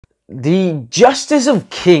The Justice of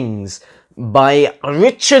Kings by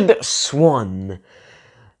Richard Swan.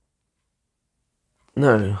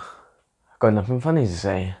 No, I've got nothing funny to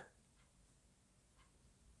say.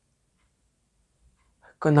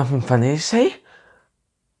 Got nothing funny to say?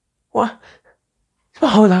 What? Is my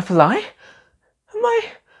whole life a lie?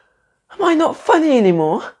 Am I not funny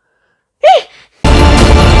anymore?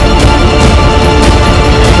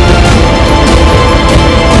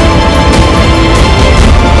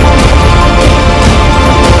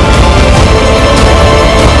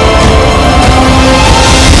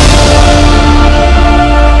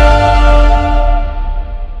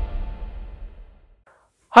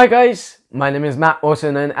 Hi guys, my name is Matt, also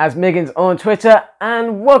known as Miggins on Twitter,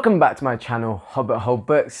 and welcome back to my channel, Hobbit Hole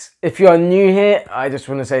Books. If you are new here, I just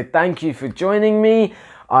want to say thank you for joining me.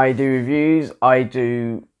 I do reviews, I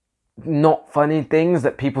do not funny things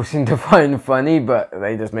that people seem to find funny, but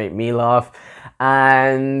they just make me laugh.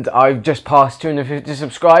 And I've just passed 250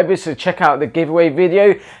 subscribers, so check out the giveaway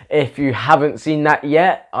video if you haven't seen that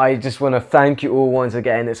yet. I just want to thank you all once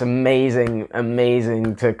again. It's amazing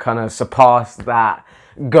to kind of surpass that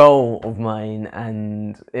goal of mine,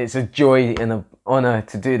 and it's a joy and an honor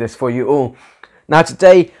to do this for you all. Now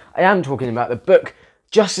today I am talking about the book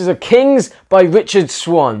Justice of Kings by Richard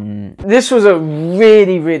Swan. This was a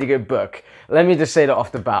really good book. Let me just say that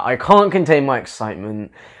off the bat. I can't contain my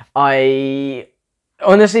excitement. I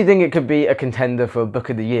honestly think it could be a contender for Book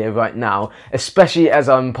of the Year right now, especially as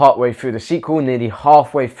I'm partway through the sequel, nearly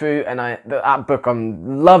halfway through, and that book,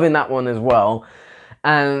 I'm loving that one as well.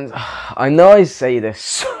 And I know I say this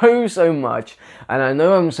so much, and I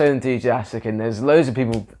know I'm so enthusiastic, and there's loads of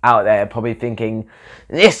people out there probably thinking,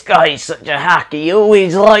 this guy's such a hack, he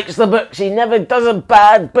always likes the books, he never does a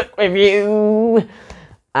bad book review.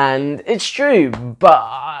 And it's true,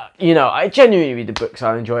 but, you know, I genuinely read the books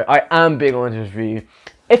I enjoy. I am big on this review.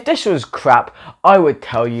 If this was crap, I would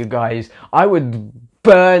tell you guys, I would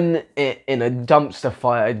burn it in a dumpster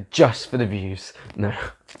fire just for the views. No.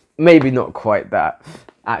 Maybe not quite that.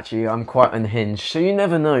 Actually, I'm quite unhinged, so you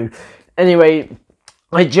never know. Anyway,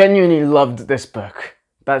 I genuinely loved this book.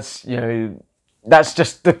 That's, you know, that's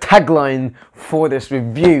just the tagline for this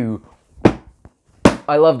review.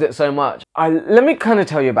 I loved it so much. Let me kind of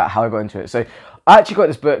tell you about how I got into it. So, I actually got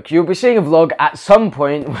this book. You'll be seeing a vlog at some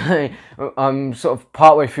point when I'm sort of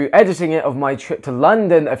partway through editing it of my trip to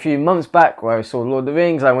London a few months back where I saw Lord of the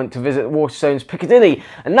Rings. I went to visit Waterstones Piccadilly,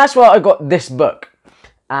 and that's where I got this book.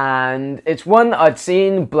 And it's one I'd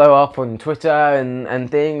seen blow up on Twitter and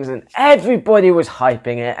things, and everybody was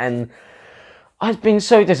hyping it, and I've been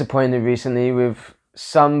so disappointed recently with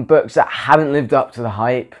some books that haven't lived up to the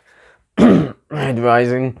hype. Red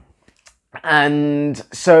Rising. And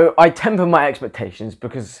so I tempered my expectations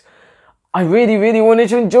because I really wanted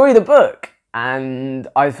to enjoy the book, and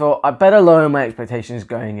I thought I better lower my expectations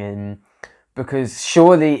going in, because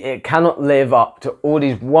surely it cannot live up to all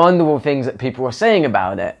these wonderful things that people are saying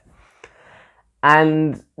about it.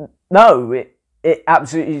 And no, it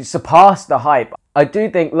absolutely surpassed the hype. I do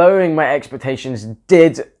think lowering my expectations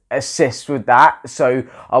did assist with that, so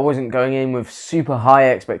I wasn't going in with super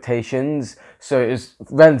high expectations, so it was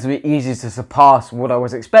relatively easy to surpass what I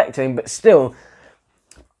was expecting. But still,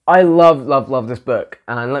 I love this book,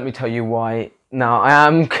 and let me tell you why. Now, I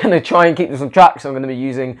am going to try and keep this on track, so I'm going to be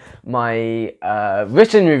using my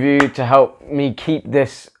written review to help me keep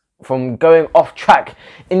this from going off track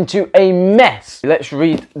into a mess. Let's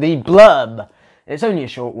read the blurb. It's only a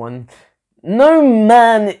short one. No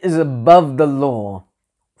man is above the law.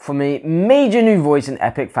 From a major new voice in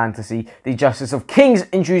epic fantasy, the Justice of Kings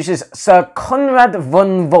introduces Sir Conrad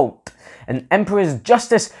von Volt, an Emperor's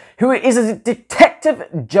Justice who is a detective,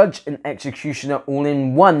 judge, and executioner all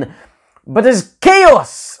in one. But as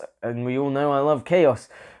chaos, and we all know I love chaos,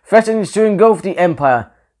 threatens to engulf the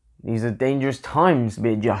Empire, these are dangerous times to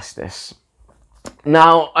be a justice.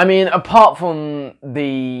 Now, I mean, apart from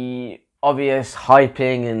the obvious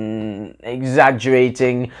hyping and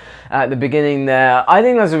exaggerating at the beginning there, I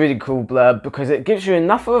think that's a really cool blurb because it gives you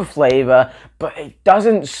enough of a flavour, but it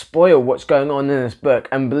doesn't spoil what's going on in this book.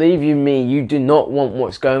 And believe you me, you do not want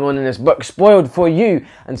what's going on in this book spoiled for you.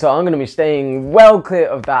 And so I'm going to be staying well clear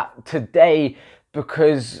of that today,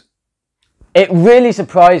 because it really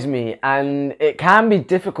surprised me, and it can be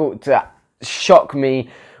difficult to shock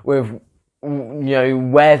me with, you know,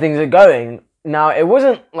 where things are going. Now, it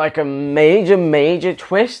wasn't like a major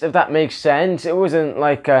twist, if that makes sense. It wasn't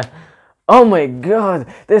like a, oh my god,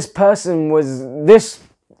 this person was this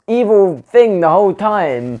evil thing the whole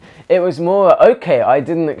time. It was more, okay, I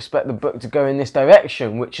didn't expect the book to go in this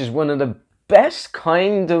direction, which is one of the best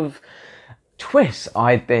kind of twists,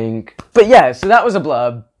 I think. But yeah, so that was a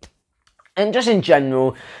blurb. And just in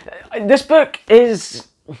general, this book it's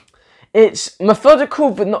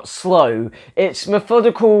methodical but not slow. It's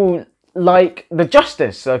methodical like the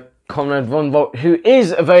Justice, Conrad von Volt, who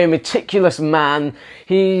is a very meticulous man.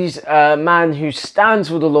 He's a man who stands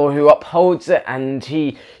for the law, who upholds it, and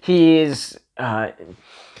he likes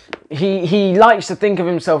to think of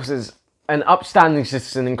himself as an upstanding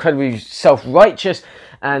citizen, incredibly self-righteous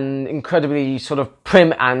and incredibly sort of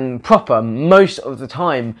prim and proper most of the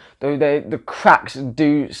time, though the cracks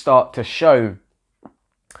do start to show.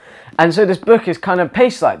 And so this book is kind of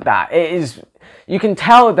paced like that. You can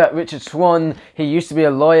tell that Richard Swan, he used to be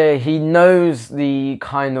a lawyer, he knows the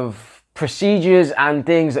kind of procedures and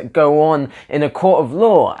things that go on in a court of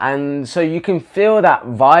law, and so you can feel that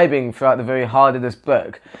vibing throughout the very heart of this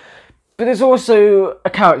book. But it's also a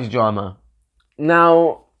character drama.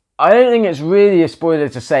 Now, I don't think it's really a spoiler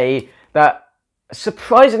to say that,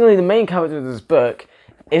 surprisingly, the main character of this book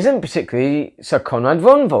isn't particularly Sir Conrad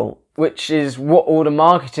von Volt, which is what all the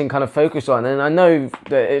marketing kind of focused on. And I know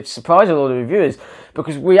that it surprised a lot of reviewers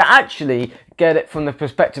because we actually get it from the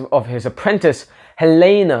perspective of his apprentice,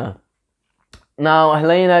 Helena. Now,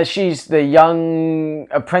 Helena, she's the young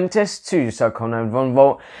apprentice to Sir Conrad von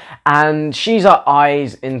Volt, and she's our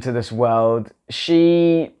eyes into this world.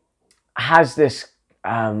 She has this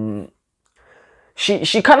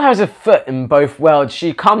she kind of has a foot in both worlds.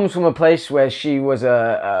 She comes from a place where she was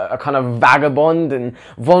a kind of vagabond, and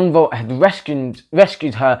von Volt had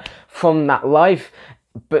rescued her from that life,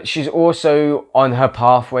 but she's also on her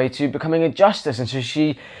pathway to becoming a justice, and so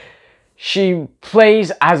she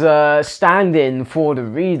plays as a stand-in for the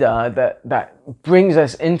reader that brings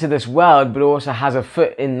us into this world, but also has a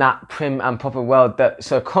foot in that prim and proper world that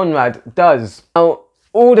Sir Conrad does. Now,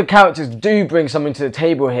 all the characters do bring something to the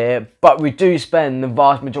table here, but we do spend the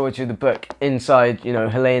vast majority of the book inside,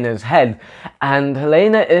 Helena's head. And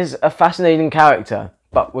Helena is a fascinating character,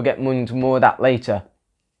 but we'll get into more of that later.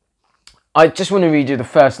 I just want to read you the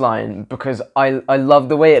first line because I love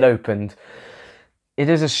the way it opened. It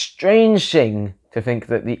is a strange thing to think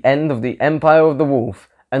that the end of the Empire of the Wolf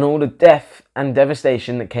and all the death and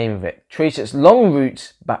devastation that came of it trace its long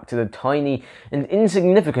roots back to the tiny and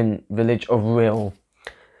insignificant village of Rill.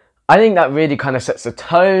 I think that really kind of sets the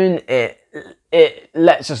tone. It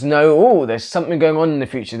lets us know, oh, there's something going on in the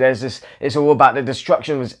future. It's all about the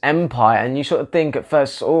destruction of his empire, and you sort of think at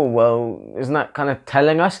first, oh, well, isn't that kind of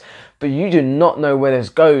telling us? But you do not know where this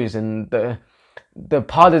goes, and the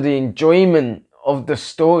part of the enjoyment of the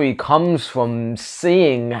story comes from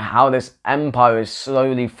seeing how this empire is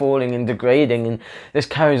slowly falling and degrading, and this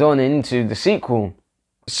carries on into the sequel.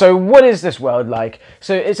 So what is this world like?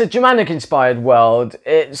 So it's a Germanic-inspired world.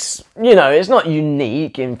 It's, it's not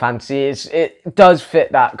unique in fantasy. It does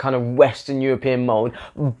fit that kind of Western European mold,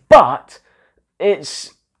 but there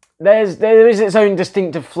is its own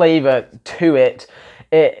distinctive flavour to it.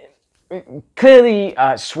 Clearly,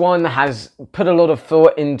 Swan has put a lot of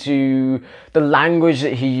thought into the language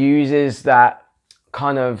that he uses that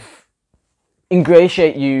kind of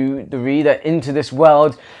ingratiate you, the reader, into this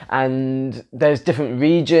world, and there's different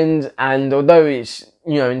regions, and although it's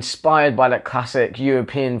inspired by that classic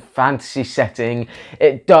European fantasy setting,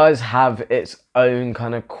 it does have its own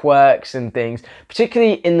kind of quirks and things,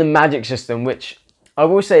 particularly in the magic system, which I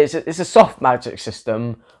will say it's a soft magic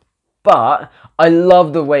system, but I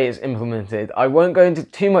love the way it's implemented. I won't go into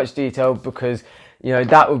too much detail because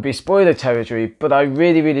that would be spoiler territory, but I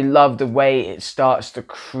really, really love the way it starts to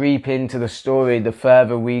creep into the story the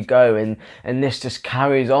further we go, and this just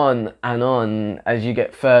carries on and on as you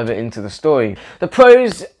get further into the story. The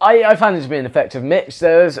prose, I found it to be an effective mix.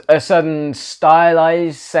 There's a certain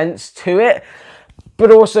stylized sense to it,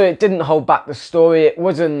 but also it didn't hold back the story. It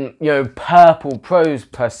wasn't, purple prose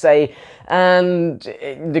per se, and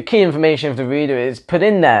the key information for the reader is put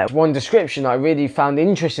in there. One description I really found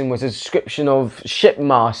interesting was a description of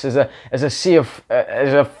shipmasts as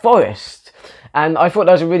a forest, and I thought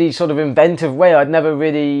that was a really sort of inventive way. I'd never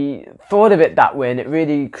really thought of it that way, and it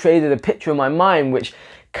really created a picture in my mind, which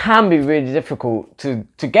can be really difficult to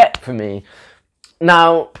get for me.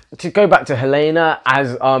 Now, to go back to Helena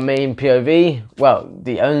as our main POV, well,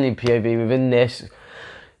 the only POV within this,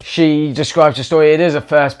 she describes the story. It is a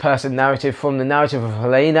first-person narrative from the narrative of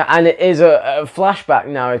Helena, and it is a flashback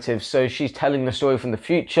narrative, so she's telling the story from the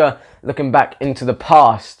future, looking back into the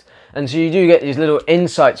past. And so you do get these little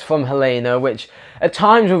insights from Helena, which at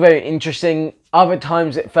times were very interesting. Other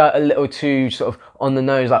times it felt a little too sort of on the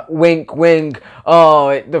nose, like wink, wink,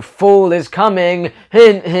 oh, the fall is coming,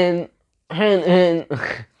 hint, hint.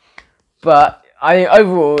 But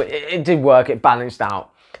overall it did work. It balanced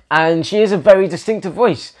out, and she is a very distinctive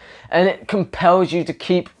voice, and it compels you to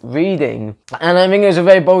keep reading. And I think it was a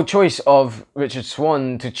very bold choice of Richard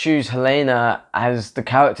Swan to choose Helena as the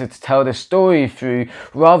character to tell the story through,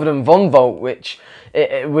 rather than Von Volt, which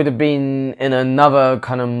it would have been in another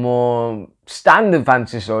kind of more standard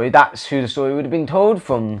fantasy story. That's who the story would have been told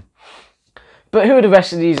from. But who are the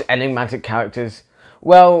rest of these enigmatic characters?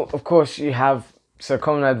 Well, of course, you have Sir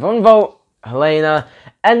Conrad Von Volt, Helena,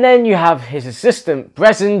 and then you have his assistant,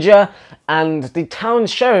 Bressinger, and the town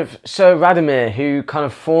sheriff, Sir Radimir, who kind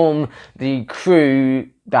of form the crew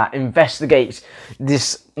that investigates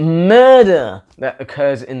this murder that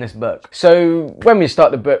occurs in this book. So when we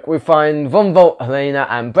start the book, we find Von Volt, Helena,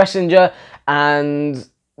 and Bressinger, and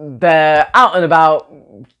they're out and about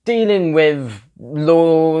dealing with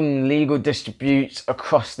law and legal disputes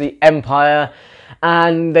across the Empire,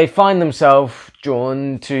 and they find themselves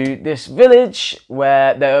drawn to this village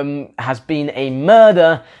where there has been a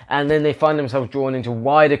murder, and then they find themselves drawn into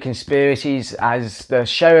wider conspiracies as the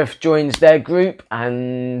sheriff joins their group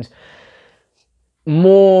and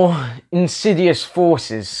more insidious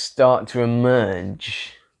forces start to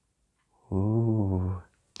emerge. Ooh.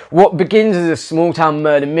 What begins as a small town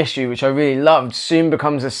murder mystery, which I really loved, soon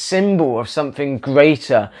becomes a symbol of something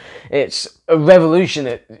greater. It's a revolution.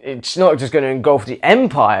 It's not just going to engulf the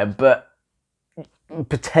Empire, but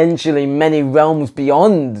potentially many realms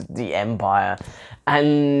beyond the Empire.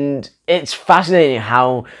 And it's fascinating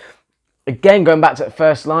how, again, going back to that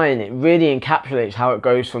first line, it really encapsulates how it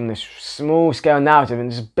goes from this small scale narrative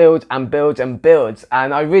and just builds and builds and builds.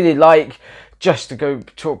 And I really like, just to go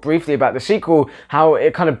talk briefly about the sequel, how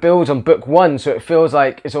it kind of builds on book one, so it feels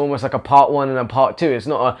like it's almost like a part one and a part two. It's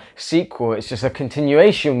not a sequel, it's just a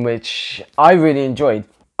continuation, which I really enjoyed.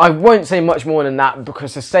 I won't say much more than that,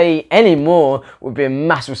 because to say any more would be a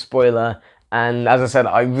massive spoiler, and as I said,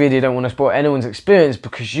 I really don't want to spoil anyone's experience,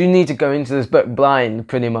 because you need to go into this book blind,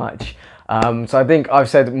 pretty much. So I think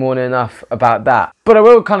I've said more than enough about that. But I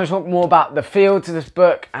will kind of talk more about the feel to this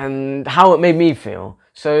book and how it made me feel.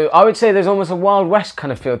 So I would say there's almost a Wild West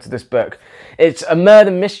kind of feel to this book. It's a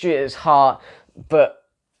murder mystery at its heart, but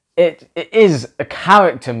it is a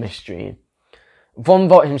character mystery. Von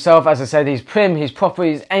Volt himself, as I said, he's prim, he's proper,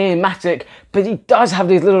 he's enigmatic, but he does have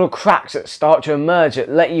these little cracks that start to emerge that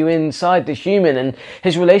let you inside the human, and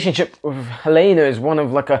his relationship with Helena is one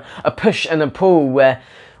of like a push and a pull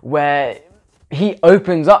where he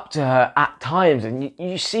opens up to her at times, and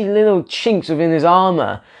you see little chinks within his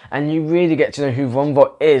armour, and you really get to know who Von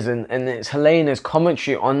Volt is, and it's Helena's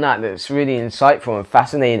commentary on that that's really insightful and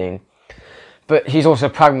fascinating. But he's also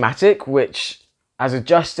pragmatic, which, as a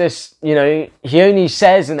justice, you know, he only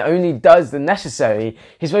says and only does the necessary.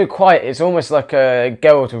 He's very quiet. It's almost like a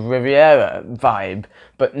Geralt of Riviera vibe,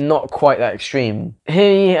 but not quite that extreme.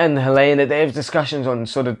 He and Helena, they have discussions on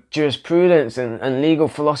sort of jurisprudence and legal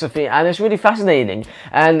philosophy, and it's really fascinating.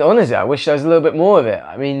 And honestly, I wish there was a little bit more of it.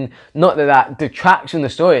 I mean, not that that detracts from the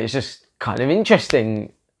story, it's just kind of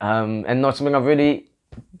interesting, and not something I've really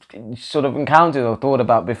sort of encountered or thought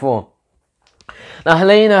about before. Now,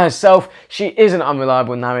 Helena herself, she is an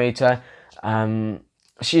unreliable narrator.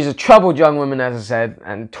 She's a troubled young woman, as I said,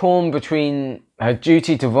 and torn between her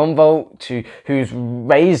duty to Von Volt, who's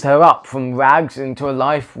raised her up from rags into a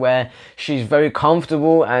life where she's very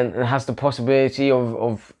comfortable and has the possibility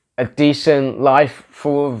of a decent life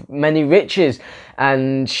full of many riches.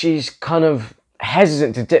 And she's kind of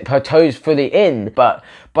hesitant to dip her toes fully in. But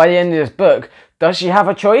by the end of this book, does she have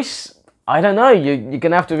a choice? I don't know, you're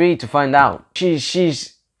going to have to read to find out.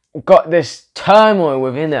 She's got this turmoil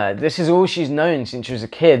within her. This is all she's known since she was a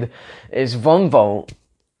kid, is Von Volt.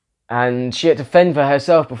 And she had to fend for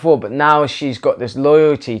herself before, but now she's got this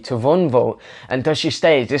loyalty to Von Volt. And does she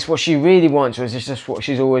stay? Is this what she really wants, or is this just what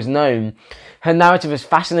she's always known? Her narrative is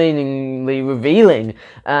fascinatingly revealing,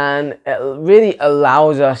 and it really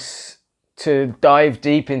allows us to dive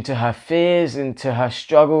deep into her fears, into her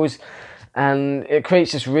struggles, and it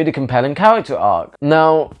creates this really compelling character arc.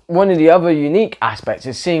 Now, one of the other unique aspects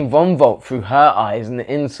is seeing Von Volt through her eyes and the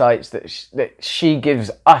insights that she gives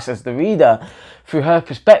us as the reader through her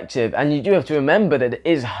perspective. And you do have to remember that it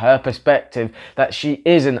is her perspective, that she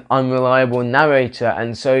is an unreliable narrator,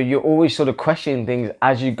 and so you're always sort of questioning things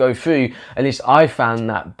as you go through. At least I found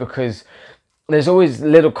that, because there's always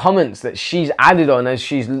little comments that she's added on as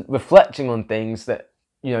she's reflecting on things that,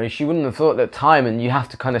 you know, she wouldn't have thought at the time, and you have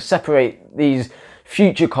to kind of separate these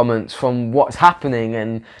future comments from what's happening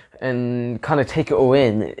and kind of take it all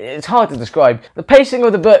in. It's hard to describe. The pacing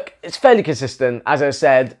of the book, it's fairly consistent. As I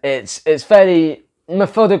said, it's fairly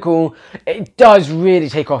methodical. It does really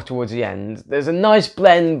take off towards the end. There's a nice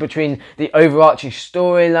blend between the overarching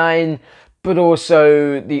storyline, but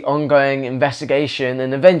also the ongoing investigation,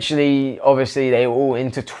 and eventually, obviously, they all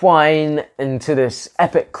intertwine into this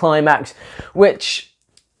epic climax, which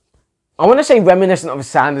I want to say reminiscent of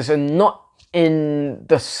Sanderson, not in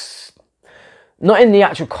the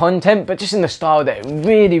actual content, but just in the style that it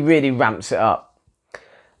really, really ramps it up.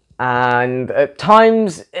 And at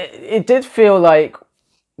times, it did feel like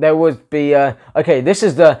there would be okay, this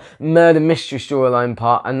is the murder mystery storyline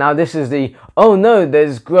part, and now this is the, oh no,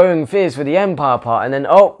 there's growing fears for the Empire part, and then,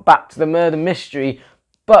 oh, back to the murder mystery.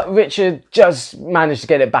 But Richard just managed to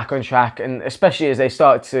get it back on track, and especially as they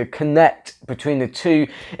start to connect between the two,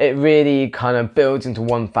 it really kind of builds into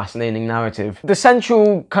one fascinating narrative. The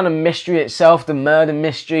central kind of mystery itself, the murder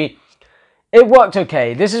mystery, it worked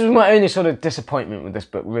okay. This is my only sort of disappointment with this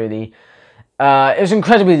book, really. It was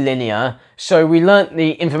incredibly linear, so we learnt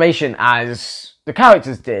the information as the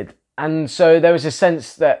characters did, and so there was a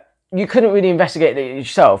sense that you couldn't really investigate it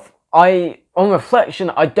yourself. On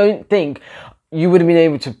reflection, I don't think you would have been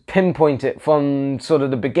able to pinpoint it from sort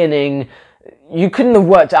of the beginning. You couldn't have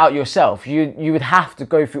worked it out yourself. You would have to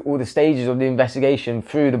go through all the stages of the investigation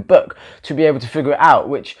through the book to be able to figure it out,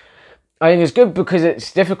 which I think is good because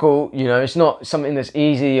it's difficult, you know, it's not something that's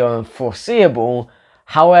easy or foreseeable.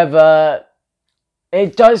 However,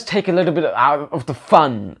 it does take a little bit out of the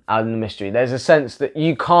fun out of the mystery. There's a sense that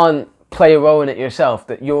you can't play a role in it yourself,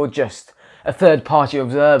 that you're just a third-party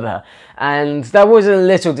observer. And that was a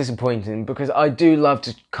little disappointing because I do love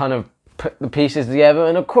to kind of put the pieces together.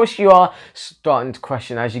 And of course you are starting to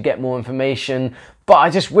question as you get more information. But I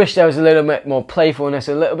just wish there was a little bit more playfulness,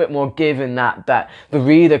 a little bit more give in that the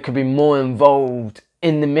reader could be more involved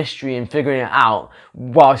in the mystery and figuring it out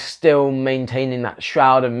while still maintaining that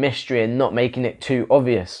shroud of mystery and not making it too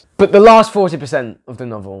obvious. But the last 40% of the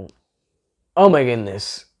novel, oh my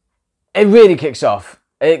goodness, it really kicks off.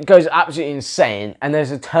 It goes absolutely insane, and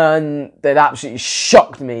there's a turn that absolutely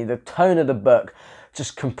shocked me. The tone of the book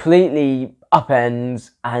just completely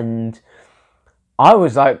upends, and I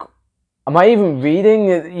was like, am I even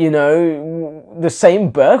reading, you know, the same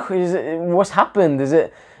book? What's happened?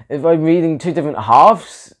 If I'm reading two different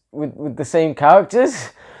halves with the same characters?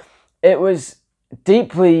 It was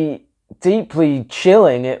deeply, deeply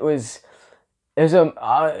chilling. It was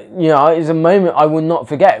a moment I will not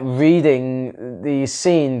forget, reading these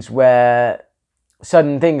scenes where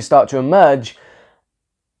sudden things start to emerge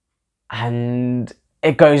and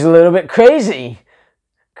it goes a little bit crazy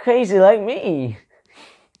like me.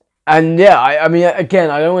 And yeah, I mean, again,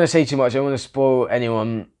 I don't want to say too much, I don't want to spoil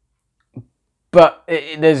anyone. But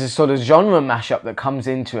there's a sort of genre mashup that comes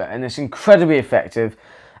into it, and it's incredibly effective,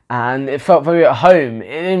 and it felt very at home.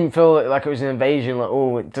 It didn't feel like it was an invasion, like,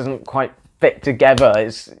 oh, it doesn't quite fit together.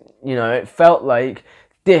 It's, you know, it felt like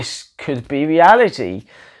this could be reality.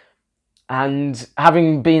 And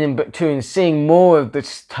having been in book 2 and seeing more of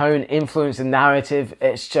this tone influence the narrative,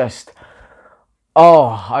 it's just,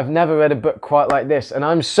 oh, I've never read a book quite like this, and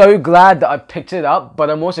I'm so glad that I picked it up, but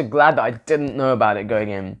I'm also glad that I didn't know about it going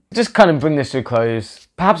in. Just kind of bring this to a close.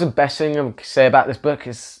 Perhaps the best thing I would say about this book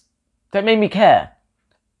is that it made me care.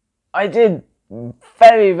 I did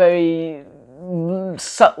very, very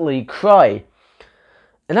subtly cry,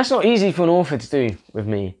 and that's not easy for an author to do with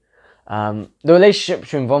me. The relationship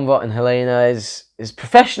between Von Vogt and Helena is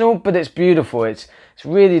professional, but it's beautiful. It's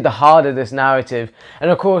really the heart of this narrative. And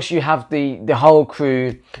of course you have the whole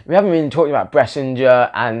crew. We haven't really talked about Bressinger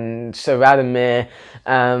and Sir Radomir,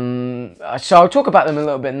 so I'll talk about them a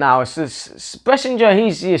little bit now. So Bressinger,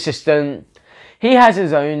 he's the assistant. He has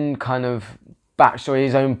his own kind of backstory,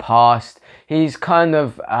 his own past. He's kind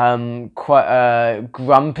of quite a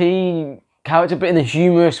grumpy character, but in a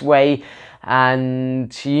humorous way,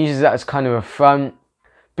 and he uses that as kind of a front.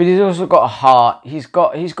 But he's also got a heart. He's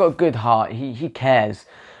got a good heart. He cares.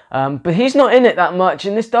 But he's not in it that much,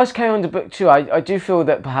 and this does carry on to book 2. I do feel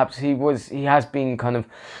that perhaps he has been kind of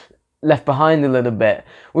left behind a little bit.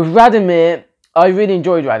 With Radomir, I really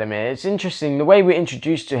enjoyed Radomir. It's interesting, the way we're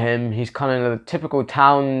introduced to him, he's kind of a typical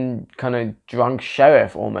town, kind of drunk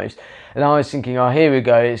sheriff almost. And I was thinking, oh, here we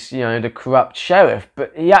go, it's, you know, the corrupt sheriff.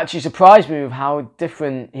 But he actually surprised me with how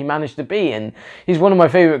different he managed to be. And he's one of my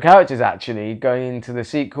favourite characters, actually, going into the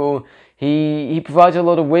sequel. He provides a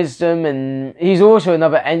lot of wisdom, and he's also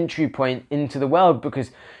another entry point into the world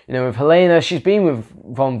because, you know, with Helena, she's been with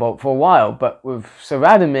Von Vogt for a while, but with Sir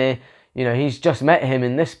Radomir, you know, he's just met him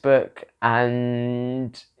in this book,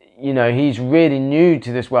 and, you know, he's really new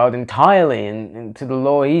to this world entirely, and to the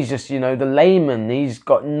law. He's just, you know, the layman. He's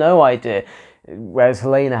got no idea, whereas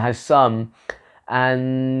Helena has some.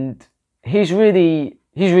 And he's really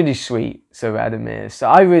sweet, Sir Radomir. So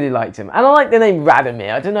I really liked him. And I like the name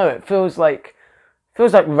Radomir. I don't know, it feels like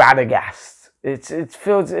feels like Radagast. It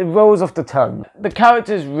rolls off the tongue. The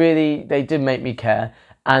characters really, they did make me care,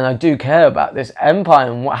 and I do care about this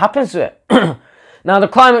empire and what happens to it. Now, the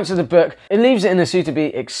climax of the book, it leaves it in a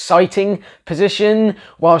suitably exciting position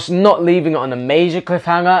whilst not leaving it on a major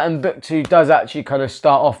cliffhanger, and book 2 does actually kind of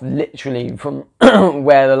start off literally from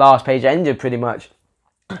where the last page ended, pretty much.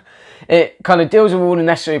 It kind of deals with all the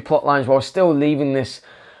necessary plot lines while still leaving this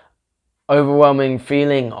overwhelming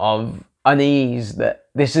feeling of unease that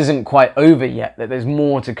this isn't quite over yet, that there's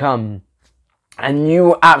more to come. And you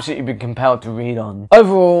will absolutely be compelled to read on.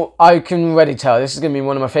 Overall, I can already tell this is going to be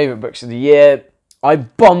one of my favourite books of the year. I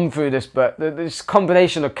bombed through this book. This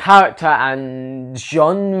combination of character and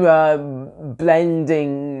genre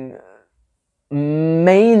blending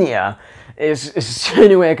mania is the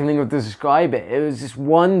only way I can think of to describe it. It was just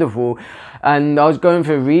wonderful. And I was going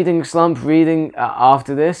through a reading slump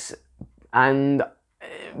after this. And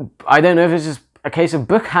I don't know if it's just a case of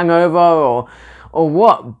book hangover or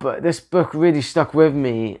what, but this book really stuck with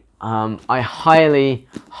me. I highly,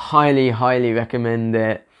 highly, highly recommend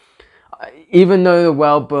it. Even though the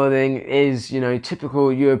world building is, you know,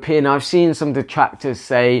 typical European, I've seen some detractors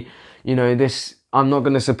say, you know, I'm not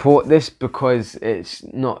going to support this because it's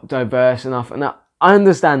not diverse enough. And I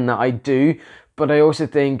understand that, I do, but I also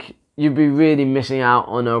think you'd be really missing out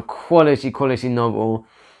on a quality novel.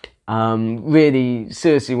 Really,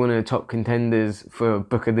 seriously, one of the top contenders for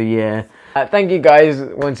book of the year. Thank you guys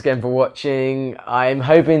once again for watching. I'm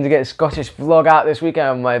hoping to get a Scottish vlog out this weekend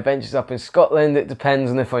on my adventures up in Scotland. It depends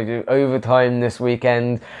on if I do overtime this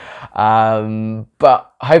weekend.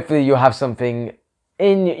 But hopefully you'll have something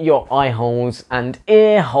in your eye holes and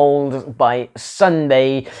ear holes by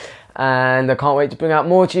Sunday. And I can't wait to bring out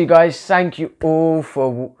more to you guys. Thank you all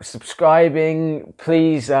for subscribing.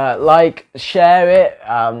 Please like, share it.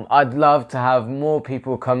 I'd love to have more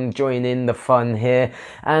people come join in the fun here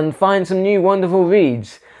and find some new wonderful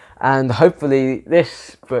reads. And hopefully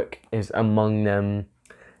this book is among them.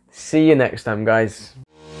 See you next time, guys.